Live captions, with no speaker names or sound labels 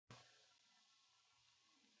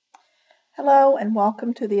Hello and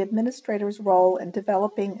welcome to the administrator's role in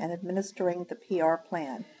developing and administering the PR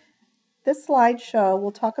plan. This slideshow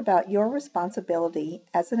will talk about your responsibility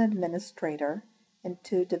as an administrator and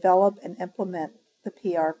to develop and implement the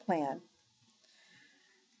PR plan.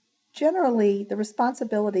 Generally, the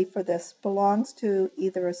responsibility for this belongs to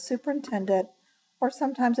either a superintendent or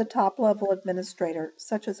sometimes a top-level administrator,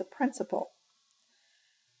 such as a principal.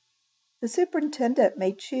 The superintendent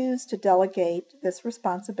may choose to delegate this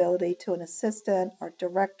responsibility to an assistant or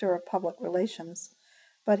director of public relations,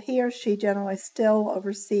 but he or she generally still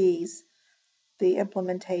oversees the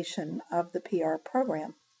implementation of the PR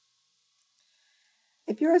program.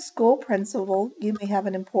 If you're a school principal, you may have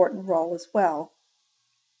an important role as well.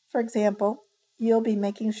 For example, you'll be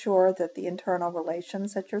making sure that the internal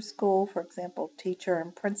relations at your school, for example, teacher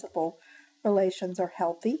and principal relations, are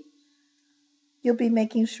healthy. You'll be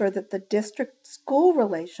making sure that the district-school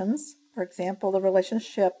relations, for example, the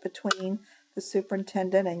relationship between the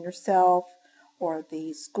superintendent and yourself or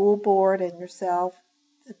the school board and yourself,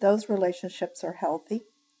 that those relationships are healthy.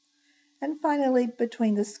 And finally,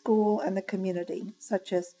 between the school and the community,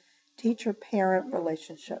 such as teacher-parent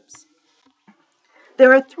relationships.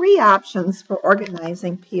 There are three options for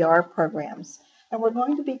organizing PR programs, and we're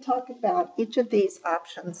going to be talking about each of these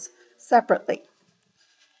options separately.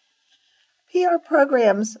 PR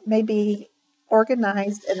programs may be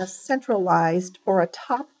organized in a centralized or a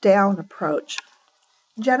top-down approach.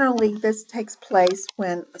 Generally, this takes place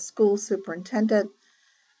when a school superintendent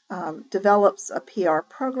develops a PR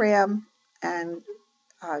program and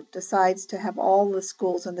decides to have all the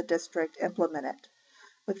schools in the district implement it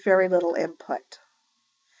with very little input.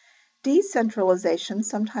 Decentralization,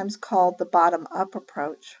 sometimes called the bottom-up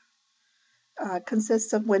approach,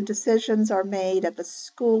 consists of when decisions are made at the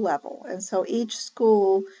school level, and so each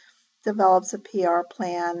school develops a PR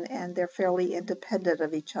plan and they're fairly independent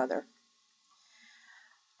of each other.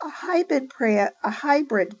 A hybrid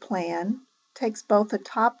plan takes both a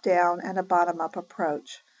top-down and a bottom-up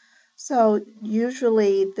approach. So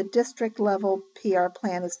usually the district level PR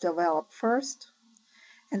plan is developed first,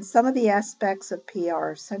 and some of the aspects of PR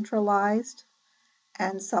are centralized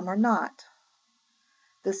and some are not.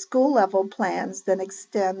 The school level plans then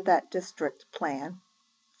extend that district plan.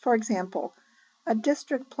 For example, a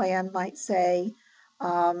district plan might say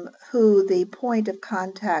who the point of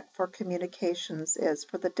contact for communications is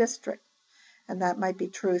for the district, and that might be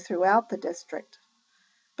true throughout the district.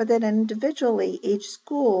 But then individually, each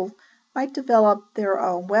school might develop their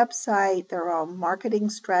own website, their own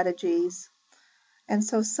marketing strategies, and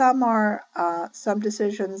so some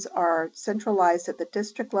decisions are centralized at the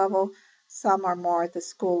district level, some are more at the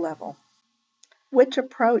school level. Which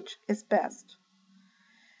approach is best?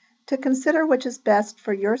 To consider which is best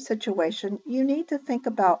for your situation, you need to think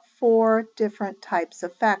about 4 different types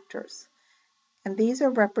of factors, and these are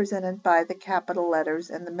represented by the capital letters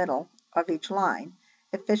in the middle of each line: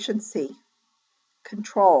 efficiency,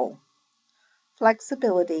 control,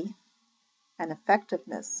 flexibility, and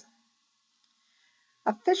effectiveness.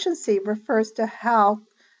 Efficiency refers to how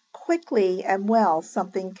quickly and well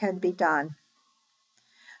something can be done.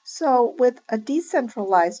 So with a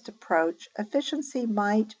decentralized approach, efficiency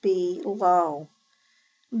might be low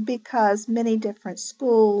because many different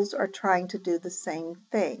schools are trying to do the same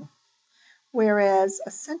thing, whereas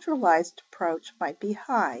a centralized approach might be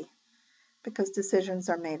high because decisions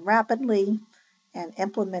are made rapidly and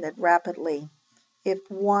implemented rapidly. If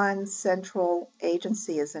one central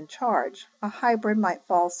agency is in charge, a hybrid might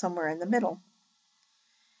fall somewhere in the middle.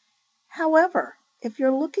 However, if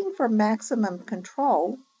you're looking for maximum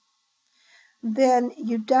control, then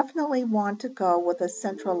you definitely want to go with a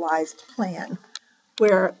centralized plan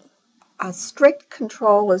where a strict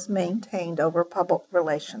control is maintained over public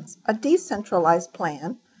relations. A decentralized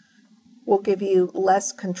plan will give you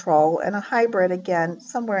less control, and a hybrid, again,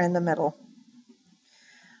 somewhere in the middle.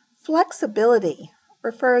 Flexibility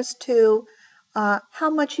refers to how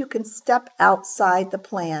much you can step outside the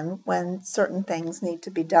plan when certain things need to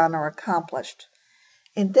be done or accomplished.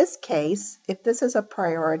 In this case, if this is a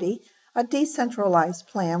priority, a decentralized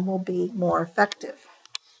plan will be more effective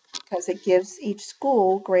because it gives each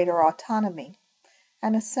school greater autonomy,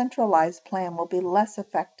 and a centralized plan will be less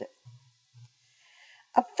effective.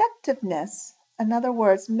 Effectiveness, in other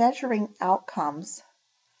words, measuring outcomes.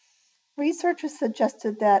 Research has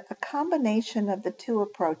suggested that a combination of the two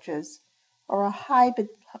approaches, or a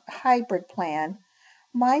hybrid plan,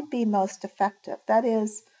 might be most effective. That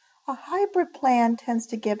is, a hybrid plan tends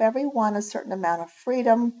to give everyone a certain amount of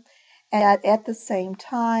freedom and at the same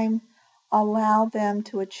time allow them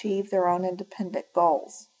to achieve their own independent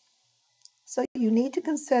goals. So you need to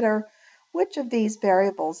consider Which of these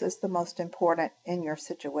variables is the most important in your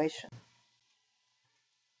situation?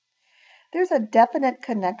 There's a definite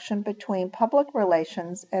connection between public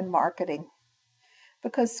relations and marketing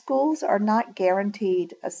because schools are not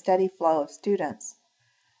guaranteed a steady flow of students.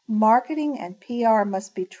 Marketing and PR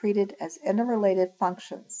must be treated as interrelated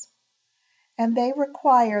functions, and they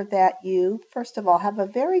require that you, first of all, have a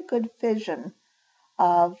very good vision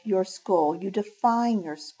of your school. You define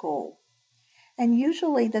your school, and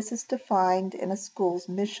usually this is defined in a school's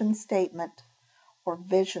mission statement or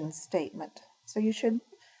vision statement. So you should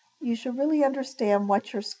really understand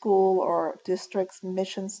what your school or district's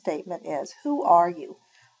mission statement is. Who are you?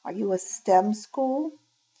 Are you a STEM school?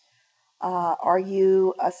 Are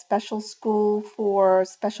you a special school for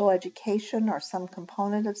special education or some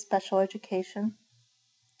component of special education?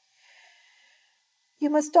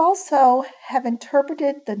 You must also have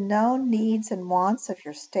interpreted the known needs and wants of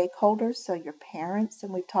your stakeholders, so your parents,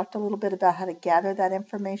 and we've talked a little bit about how to gather that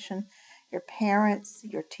information, your parents,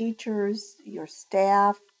 your teachers, your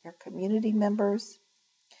staff, your community members,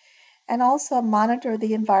 and also monitor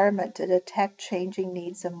the environment to detect changing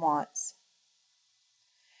needs and wants.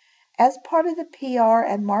 As part of the PR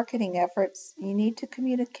and marketing efforts, you need to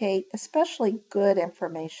communicate especially good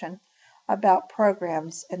information about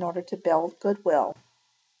programs in order to build goodwill.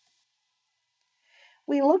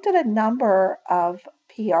 We looked at a number of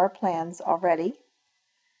PR plans already,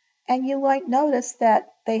 and you might notice that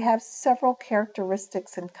they have several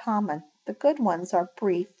characteristics in common. The good ones are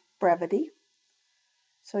brevity.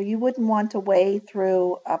 So you wouldn't want to wade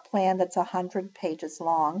through a plan that's 100 pages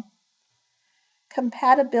long.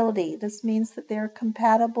 Compatibility. This means that they're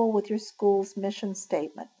compatible with your school's mission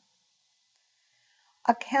statement.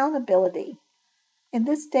 Accountability. In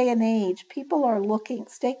this day and age,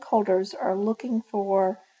 stakeholders are looking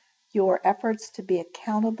for your efforts to be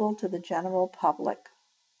accountable to the general public.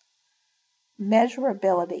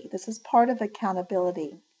 Measurability. This is part of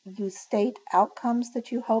accountability. You state outcomes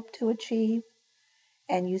that you hope to achieve,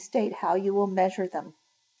 and you state how you will measure them.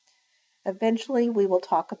 Eventually, we will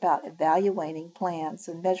talk about evaluating plans,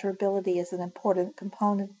 and measurability is an important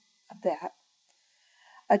component of that.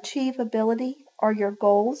 Achievability. Are your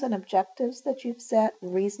goals and objectives that you've set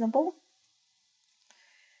reasonable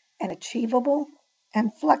and achievable?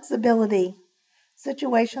 And flexibility.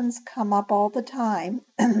 Situations come up all the time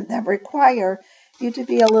that require you to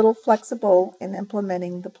be a little flexible in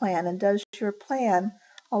implementing the plan. And does your plan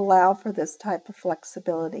allow for this type of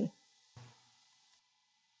flexibility?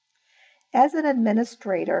 As an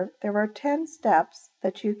administrator, there are 10 steps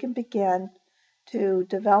that you can begin to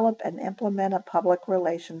develop and implement a public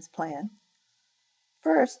relations plan.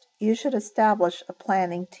 First, you should establish a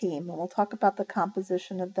planning team, and we'll talk about the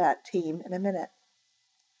composition of that team in a minute.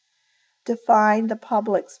 Define the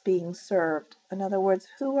publics being served. In other words,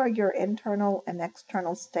 who are your internal and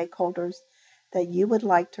external stakeholders that you would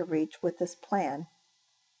like to reach with this plan?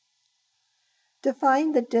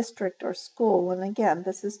 Define the district or school, and again,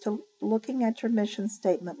 this is to looking at your mission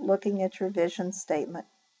statement, looking at your vision statement.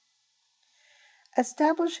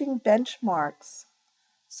 Establishing benchmarks.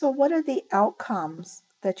 So what are the outcomes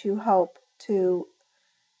that you hope to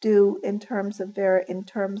do in terms of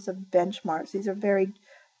benchmarks? These are very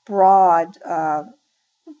broad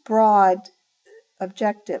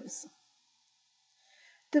objectives.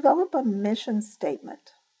 Develop a mission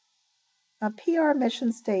statement. A PR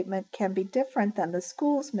mission statement can be different than the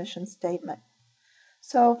school's mission statement.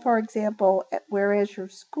 So, for example, whereas your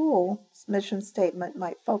school's mission statement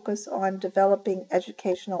might focus on developing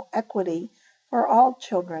educational equity for all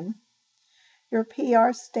children, your PR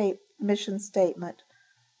mission statement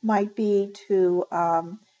might be to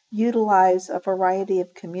utilize a variety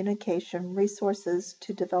of communication resources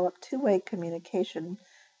to develop two-way communication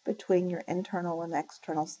between your internal and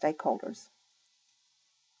external stakeholders.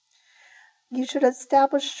 You should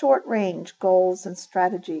establish short-range goals and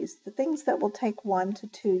strategies, the things that will take 1 to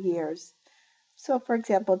 2 years. So, for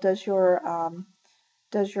example, does your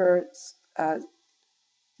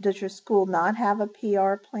school not have a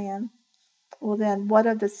PR plan? Well, then what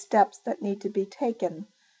are the steps that need to be taken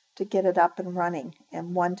to get it up and running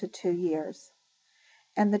in 1 to 2 years?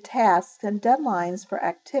 And the tasks and deadlines for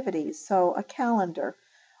activities, so a calendar.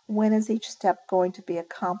 When is each step going to be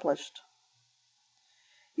accomplished?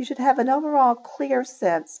 You should have an overall clear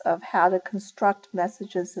sense of how to construct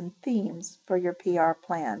messages and themes for your PR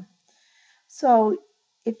plan. So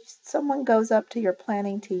if someone goes up to your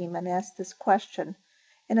planning team and asks this question,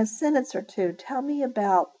 in a sentence or two, tell me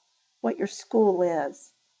about what your school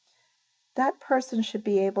is. That person should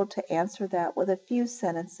be able to answer that with a few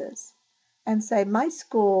sentences and say, my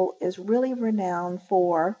school is really renowned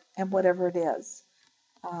for, and whatever it is.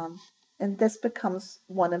 and this becomes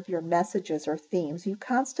one of your messages or themes. You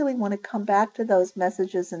constantly want to come back to those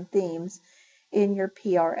messages and themes in your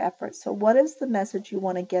PR efforts. So what is the message you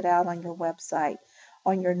want to get out on your website,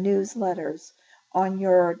 on your newsletters, on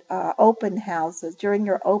your open houses, during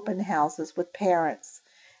your open houses with parents,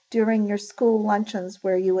 during your school luncheons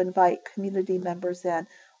where you invite community members in?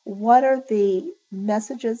 What are the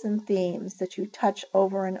messages and themes that you touch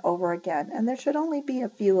over and over again? And there should only be a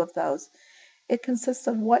few of those. It consists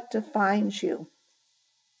of what defines you.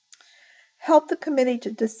 Help the committee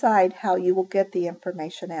to decide how you will get the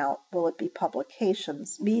information out. Will it be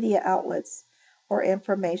publications, media outlets, or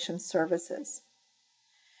information services?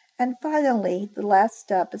 And finally, the last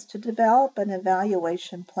step is to develop an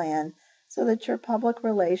evaluation plan so that your public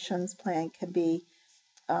relations plan can be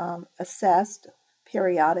assessed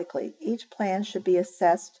periodically. Each plan should be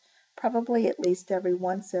assessed probably at least every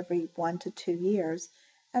 1 to 2 years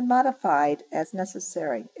and modified as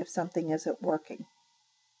necessary if something isn't working.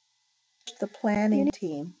 The planning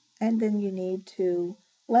team, and then you need to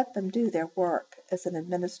let them do their work as an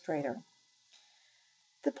administrator.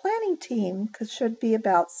 The planning team should be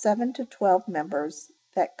about 7 to 12 members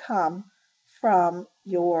that come from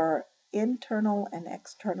your internal and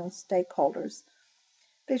external stakeholders.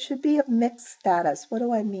 They should be of mixed status. What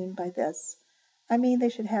do I mean by this? I mean they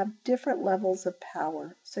should have different levels of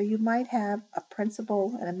power. So you might have a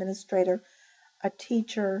principal, an administrator, a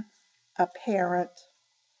teacher, a parent,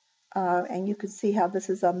 and you can see how this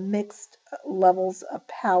is a mixed levels of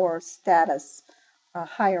power status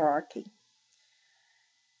hierarchy.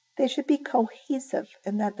 They should be cohesive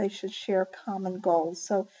in that they should share common goals.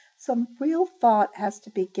 So some real thought has to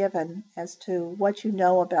be given as to what you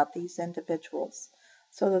know about these individuals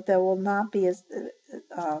so that there will not be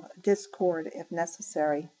discord if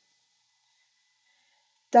necessary.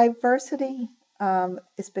 Diversity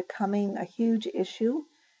is becoming a huge issue.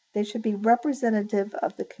 They should be representative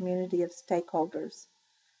of the community of stakeholders.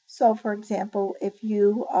 So, for example, if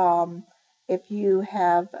you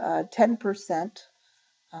have 10%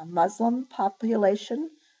 Muslim population,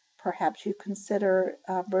 perhaps you consider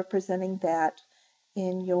representing that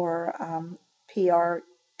in your PR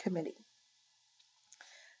committee.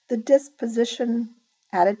 The disposition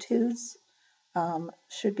attitudes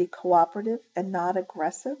should be cooperative and not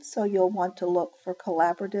aggressive. So you'll want to look for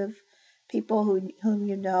collaborative people whom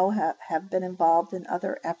you know have been involved in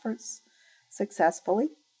other efforts successfully.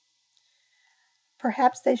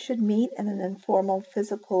 Perhaps they should meet in an informal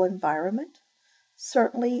physical environment.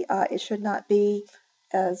 Certainly, it should not be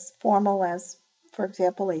as formal as, for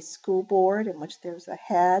example, a school board in which there's a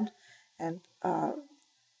head and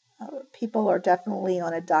people are definitely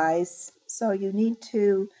on a dais. So you need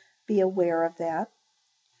to be aware of that.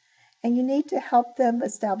 And you need to help them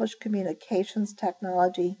establish communications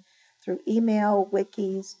technology through email,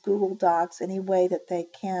 wikis, Google Docs, any way that they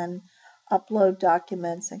can upload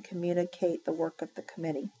documents and communicate the work of the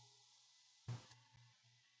committee.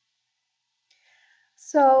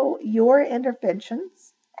 So your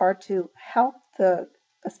interventions are to help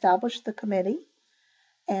establish the committee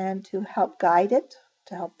and to help guide it,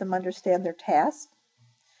 to help them understand their tasks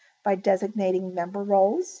by designating member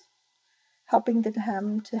roles, helping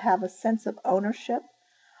them to have a sense of ownership.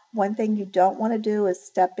 One thing you don't want to do is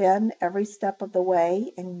step in every step of the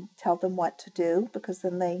way and tell them what to do, because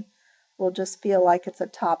then they will just feel like it's a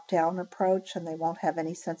top-down approach and they won't have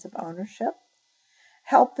any sense of ownership.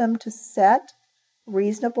 Help them to set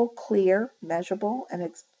reasonable, clear, measurable,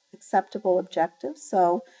 and acceptable objectives.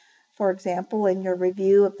 So, for example, in your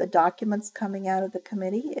review of the documents coming out of the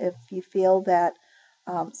committee, if you feel that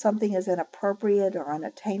something is inappropriate or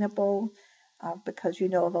unattainable because you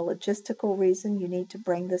know of a logistical reason, you need to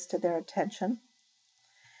bring this to their attention.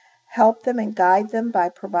 Help them and guide them by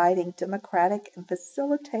providing democratic and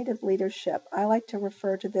facilitative leadership. I like to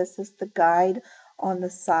refer to this as the guide on the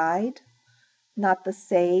side, not the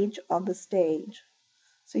sage on the stage.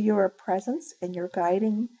 So you're a presence and you're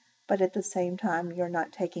guiding, but at the same time, you're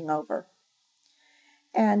not taking over.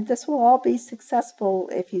 And this will all be successful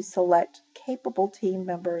if you select capable team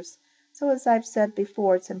members. So as I've said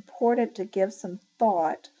before, it's important to give some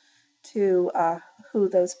thought to who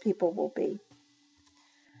those people will be.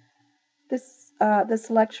 This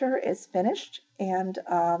lecture is finished, and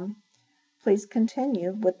please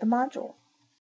continue with the module.